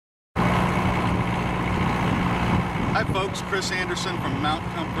Hi folks, Chris Anderson from Mount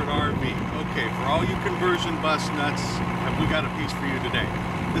Comfort RV. Okay, for all you conversion bus nuts, we got a piece for you today.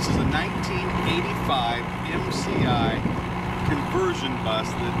 This is a 1985 MCI conversion bus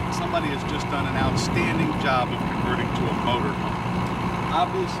that somebody has just done an outstanding job of converting to a motorhome.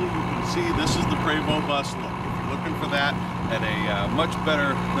 Obviously you can see this is the Prevost bus look. If you're looking for that at a much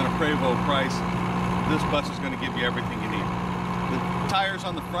better than a Prevost price, this bus is going to give you everything you need. The tires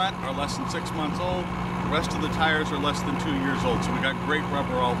on the front are less than 6 months old. The rest of the tires are less than 2 years old, so we got great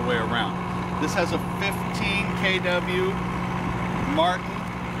rubber all the way around. This has a 15 kW Martin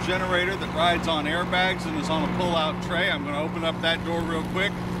generator that rides on airbags and is on a pull-out tray. I'm going to open up that door real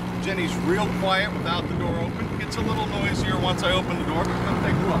quick. Jenny's real quiet without the door open. Gets a little noisier once I open the door, but come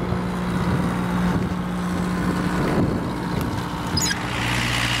take a look.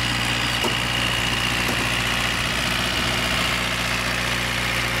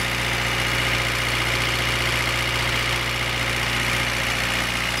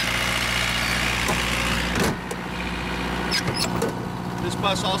 This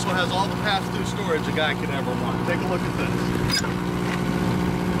bus also has all the pass-through storage a guy could ever want. Take a look at this.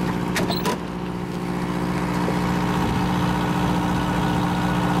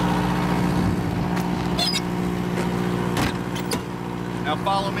 Now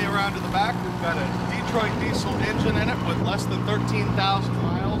follow me around to the back. We've got a Detroit diesel engine in it with less than 13,000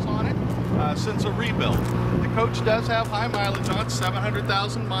 miles on it since a rebuild. The coach does have high mileage on it,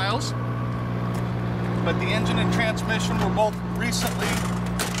 700,000 miles. But the engine and transmission were both recently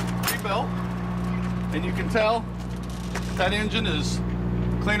rebuilt, and you can tell that engine is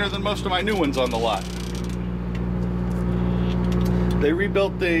cleaner than most of my new ones on the lot. They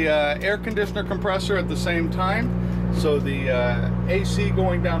rebuilt the air conditioner compressor at the same time, so the AC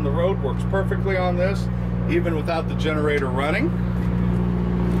going down the road works perfectly on this, even without the generator running.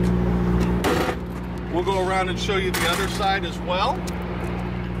 We'll go around and show you the other side as well.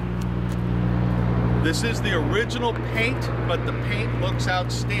 This is the original paint, but the paint looks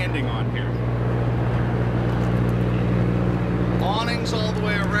outstanding on here. Awnings all the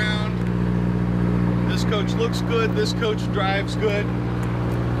way around. This coach looks good, this coach drives good.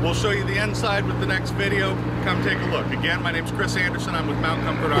 We'll show you the inside with the next video. Come take a look. Again, my name's Chris Anderson. I'm with Mount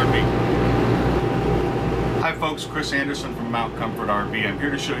Comfort RV. Hi folks, Chris Anderson from Mount Comfort RV. I'm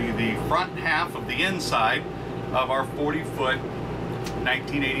here to show you the front half of the inside of our 40-foot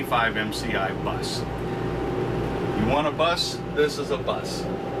 1985 MCI bus. You want a bus? This is a bus.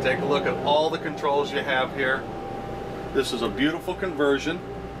 Take a look at all the controls you have here. This is a beautiful conversion.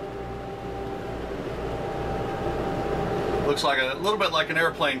 Looks like a little bit like an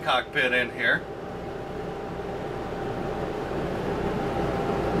airplane cockpit in here.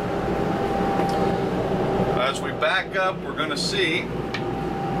 As we back up, we're going to see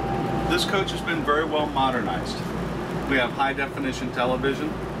this coach has been very well modernized. We have high definition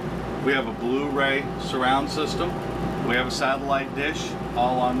television, we have a Blu-ray surround system, we have a satellite dish,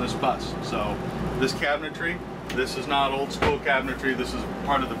 all on this bus. So this cabinetry, this is not old school cabinetry, this is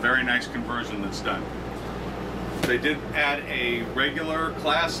part of the very nice conversion that's done. They did add a regular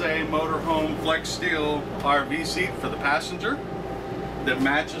Class A motorhome flex steel RV seat for the passenger that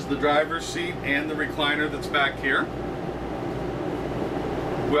matches the driver's seat and the recliner that's back here.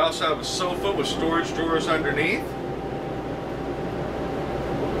 We also have a sofa with storage drawers underneath.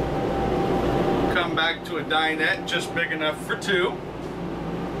 Come back to a dinette just big enough for two.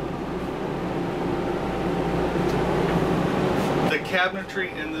 The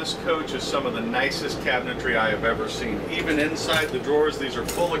cabinetry in this coach is some of the nicest cabinetry I have ever seen. Even inside the drawers, these are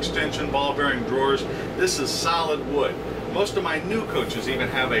full extension ball bearing drawers. This is solid wood. Most of my new coaches even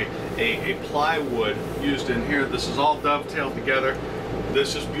have a plywood used in here. This is all dovetailed together.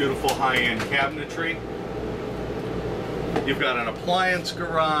 This is beautiful high-end cabinetry. You've got an appliance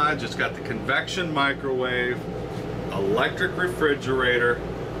garage, it's got the convection microwave, electric refrigerator,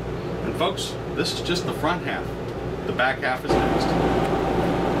 and folks, this is just the front half. The back half is next.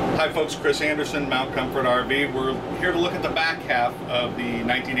 Hi folks, Chris Anderson, Mount Comfort RV. We're here to look at the back half of the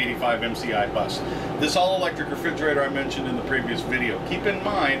 1985 MCI bus. This all-electric refrigerator I mentioned in the previous video. Keep in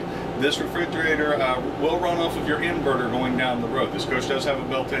mind, this refrigerator will run off of your inverter going down the road. This coach does have a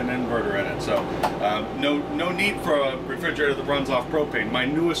built-in inverter in it, so no need for a refrigerator that runs off propane. My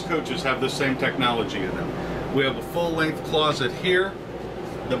newest coaches have the same technology in them. We have a full-length closet here.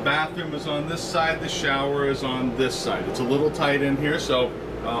 The bathroom is on this side, the shower is on this side. It's a little tight in here, so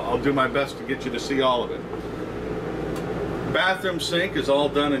I'll do my best to get you to see all of it. Bathroom sink is all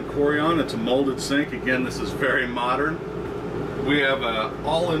done in Corian. It's a molded sink. Again, this is very modern. We have an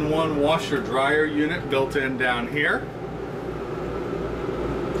all-in-one washer-dryer unit built in down here.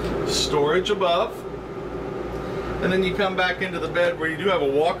 Storage above. And then you come back into the bed where you do have a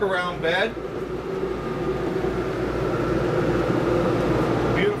walk-around bed.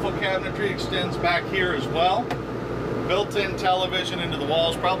 Beautiful cabinetry extends back here as well. Built-in television into the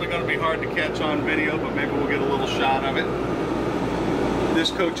walls. Probably going to be hard to catch on video, but maybe we'll get a little shot of it. This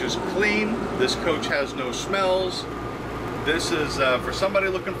coach is clean. This coach has no smells. This is for somebody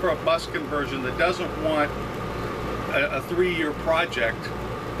looking for a bus conversion that doesn't want a 3-year project.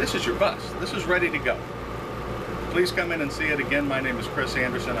 This is your bus. This is ready to go. Please come in and see it. Again, my name is Chris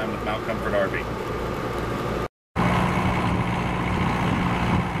Anderson. I'm with Mount Comfort RV.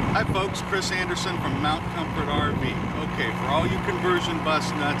 Hi folks, Chris Anderson from Mount Comfort RV. Okay, for all you conversion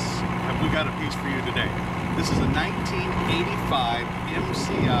bus nuts, have we got a piece for you today? This is a 1985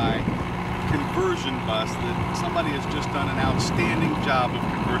 MCI conversion bus that somebody has just done an outstanding job of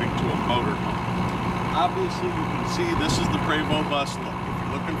converting to a motorhome. Obviously, you can see this is the Prevost bus look. If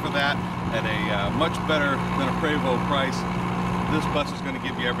you're looking for that at a much better than a Prevost price, this bus is going to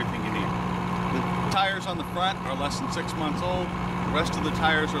give you everything you need. The tires on the front are less than 6 months old. The rest of the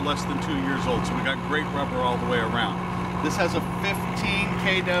tires are less than 2 years old, so we got great rubber all the way around. This has a 15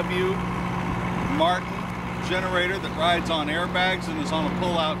 kW Martin generator that rides on airbags and is on a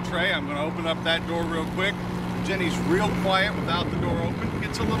pull-out tray. I'm going to open up that door real quick. Jenny's real quiet without the door open. It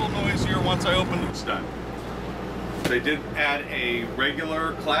gets a little noisier once I open it's done. They did add a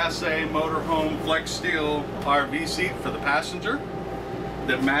regular Class A motorhome flex steel RV seat for the passenger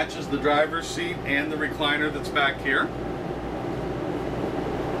that matches the driver's seat and the recliner that's back here.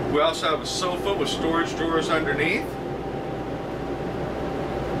 We also have a sofa with storage drawers underneath.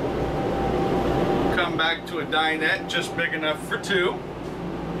 Come back to a dinette just big enough for 2.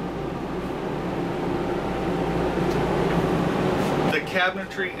 The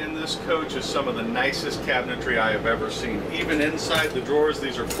cabinetry in this coach is some of the nicest cabinetry I have ever seen. Even inside the drawers,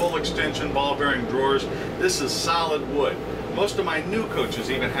 these are full extension ball bearing drawers. This is solid wood. Most of my new coaches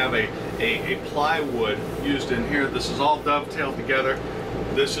even have a plywood used in here. This is all dovetailed together.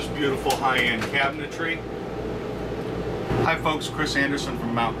 This is beautiful high-end cabinetry. Hi folks, Chris Anderson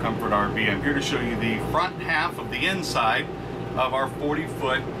from Mount Comfort RV. I'm here to show you the front half of the inside of our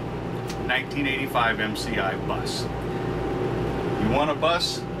 40-foot 1985 MCI bus. You want a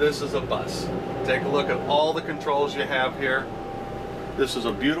bus? This is a bus. Take a look at all the controls you have here. This is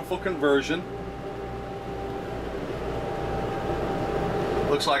a beautiful conversion.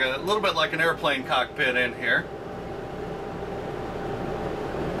 Looks like a little bit like an airplane cockpit in here.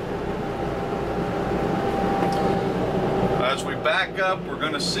 As we back up, we're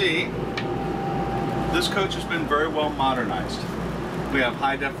going to see this coach has been very well modernized. We have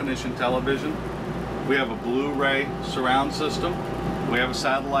high definition television. We have a Blu-ray surround system. We have a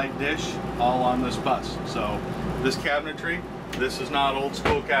satellite dish all on this bus. So this cabinetry, this is not old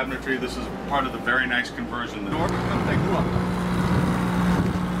school cabinetry. This is part of the very nice conversion. The door, come take a look.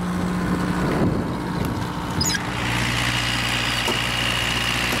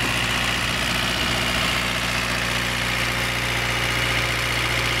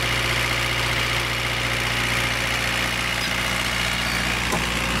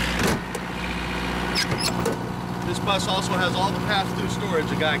 This bus also has all the pass-through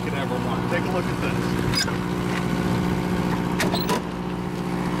storage a guy could ever want. Take a look at this.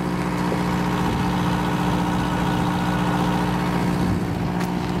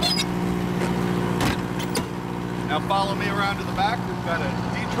 Now follow me around to the back. We've got a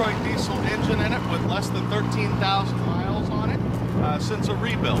Detroit diesel engine in it with less than 13,000 miles on it since a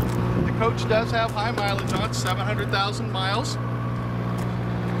rebuild. The coach does have high mileage on it, 700,000 miles.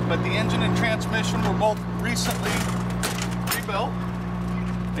 But the engine and transmission were both recently rebuilt,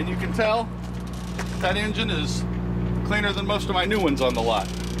 and you can tell that engine is cleaner than most of my new ones on the lot.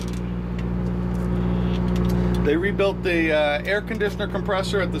 They rebuilt the air conditioner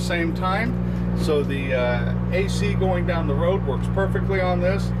compressor at the same time, so the AC going down the road works perfectly on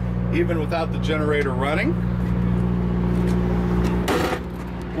this, even without the generator running.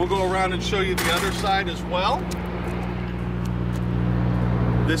 We'll go around and show you the other side as well.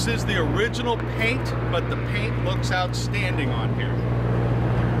 This is the original paint, but the paint looks outstanding on here.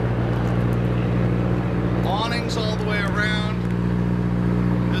 Awnings all the way around.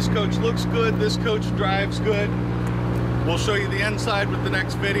 This coach looks good. This coach drives good. We'll show you the inside with the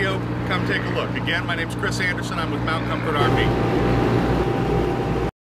next video. Come take a look. Again, my name's Chris Anderson. I'm with Mount Comfort RV.